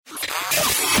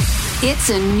It's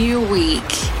a new week.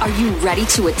 Are you ready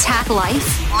to attack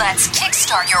life? Let's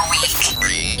kickstart your week.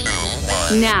 3, 2,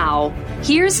 1. Now,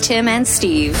 here's Tim and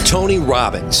Steve. Tony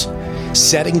Robbins.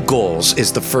 Setting goals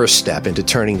is the first step into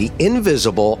turning the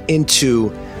invisible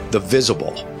into the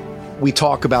visible. We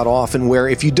talk about often where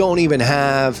if you don't even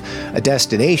have a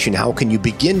destination, how can you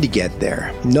begin to get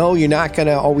there? No, you're not going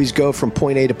to always go from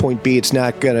point A to point B. It's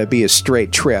not going to be a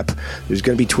straight trip. There's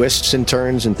going to be twists and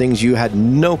turns and things you had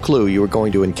no clue you were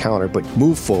going to encounter, but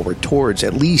move forward towards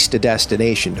at least a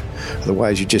destination.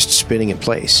 Otherwise, you're just spinning in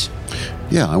place.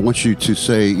 Yeah, I want you to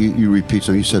say, you repeat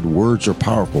something. You said words are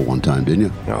powerful one time, didn't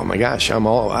you? Oh my gosh, I'm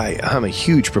a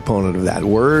huge proponent of that.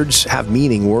 Words have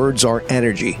meaning. Words are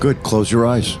energy. Good. Close your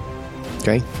eyes.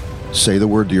 Okay? Say the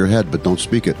word to your head, but don't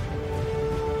speak it.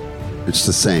 It's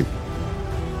the same.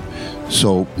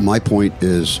 So my point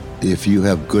is, if you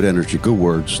have good energy, good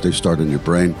words, they start in your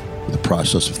brain with a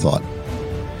process of thought.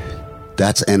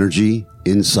 That's energy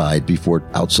inside before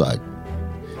outside.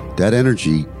 That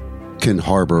energy can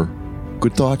harbor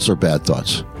good thoughts or bad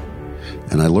thoughts.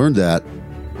 And I learned that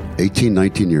 18,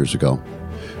 19 years ago.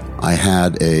 I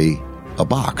had a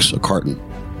box, a carton,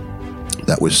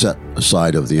 that was set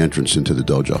aside of the entrance into the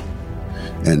dojo.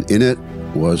 And in it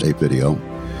was a video.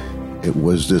 It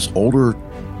was this older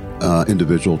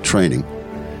individual training.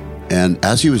 And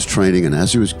as he was training and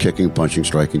as he was kicking, punching,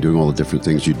 striking, doing all the different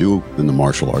things you do in the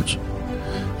martial arts,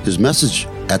 his message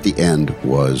at the end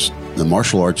was the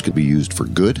martial arts could be used for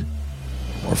good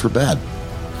or for bad.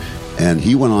 And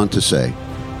he went on to say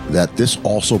that this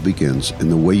also begins in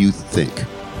the way you think,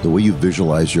 the way you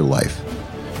visualize your life.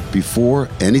 Before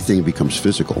anything becomes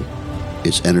physical,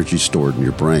 it's energy stored in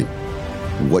your brain.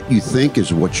 What you think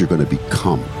is what you're going to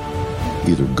become,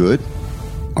 either good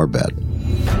or bad.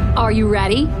 Are you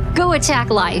ready? Go attack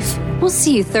life. We'll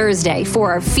see you Thursday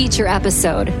for our feature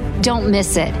episode. Don't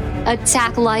miss it.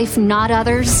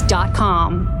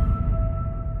 AttackLifeNotOthers.com.